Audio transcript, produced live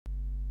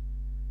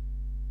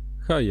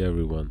Hi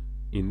everyone,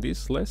 in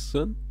this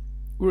lesson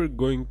we're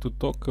going to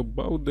talk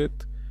about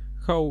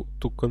how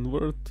to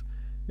convert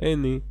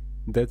any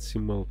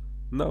decimal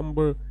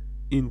number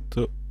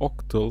into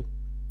octal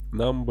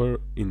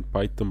number in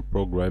Python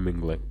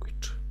programming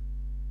language.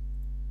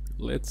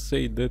 Let's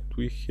say that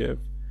we have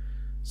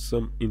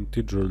some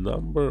integer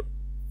number,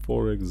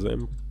 for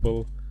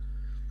example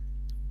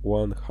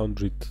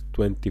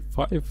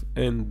 125,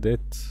 and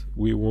that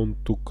we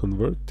want to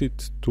convert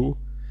it to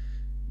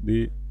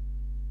the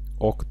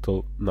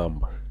octal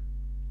number.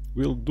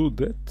 We'll do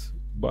that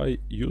by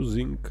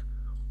using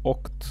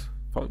oct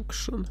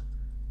function,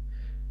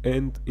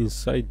 and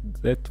inside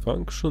that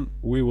function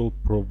we will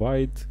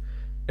provide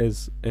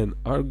as an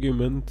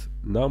argument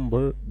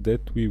number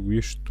that we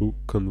wish to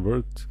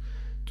convert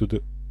to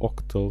the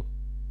octal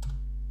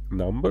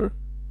number,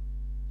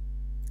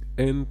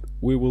 and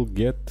we will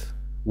get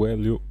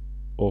value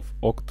of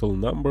octal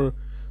number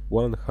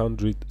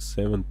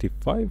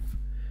 175,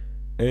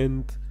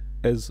 and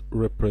as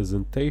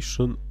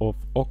representation of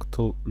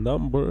octal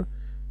number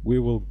we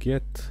will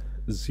get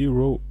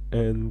 0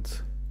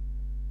 and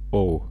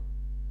O.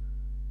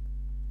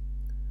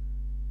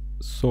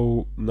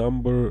 So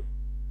number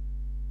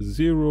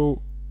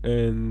 0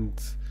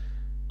 and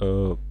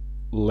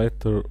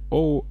letter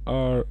O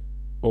are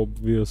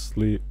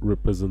obviously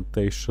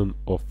representation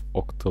of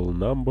octal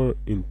number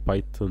in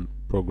Python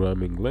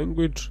programming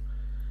language.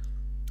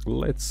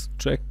 Let's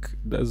check,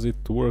 does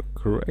it work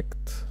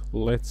correct?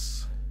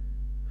 Let's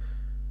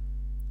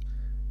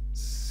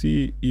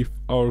see if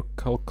our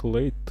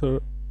calculator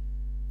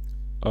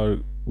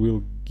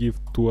will give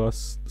to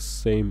us the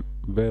same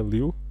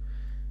value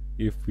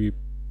if we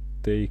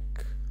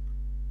take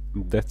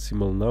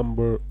decimal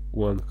number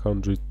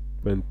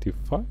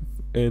 125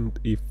 and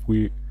if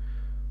we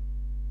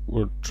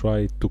will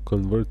try to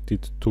convert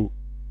it to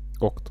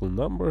octal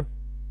number.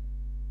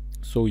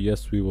 So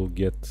yes, we will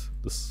get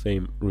the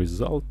same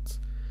result.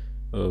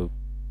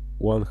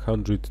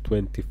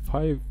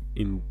 125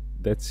 in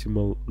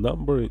decimal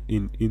number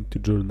in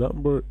integer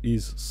number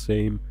is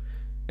same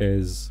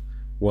as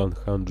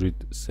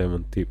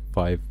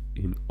 175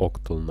 in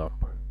octal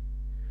number.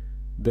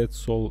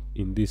 That's all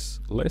in this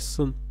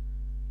lesson.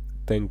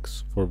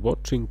 Thanks for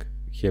watching.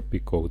 Happy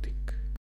coding.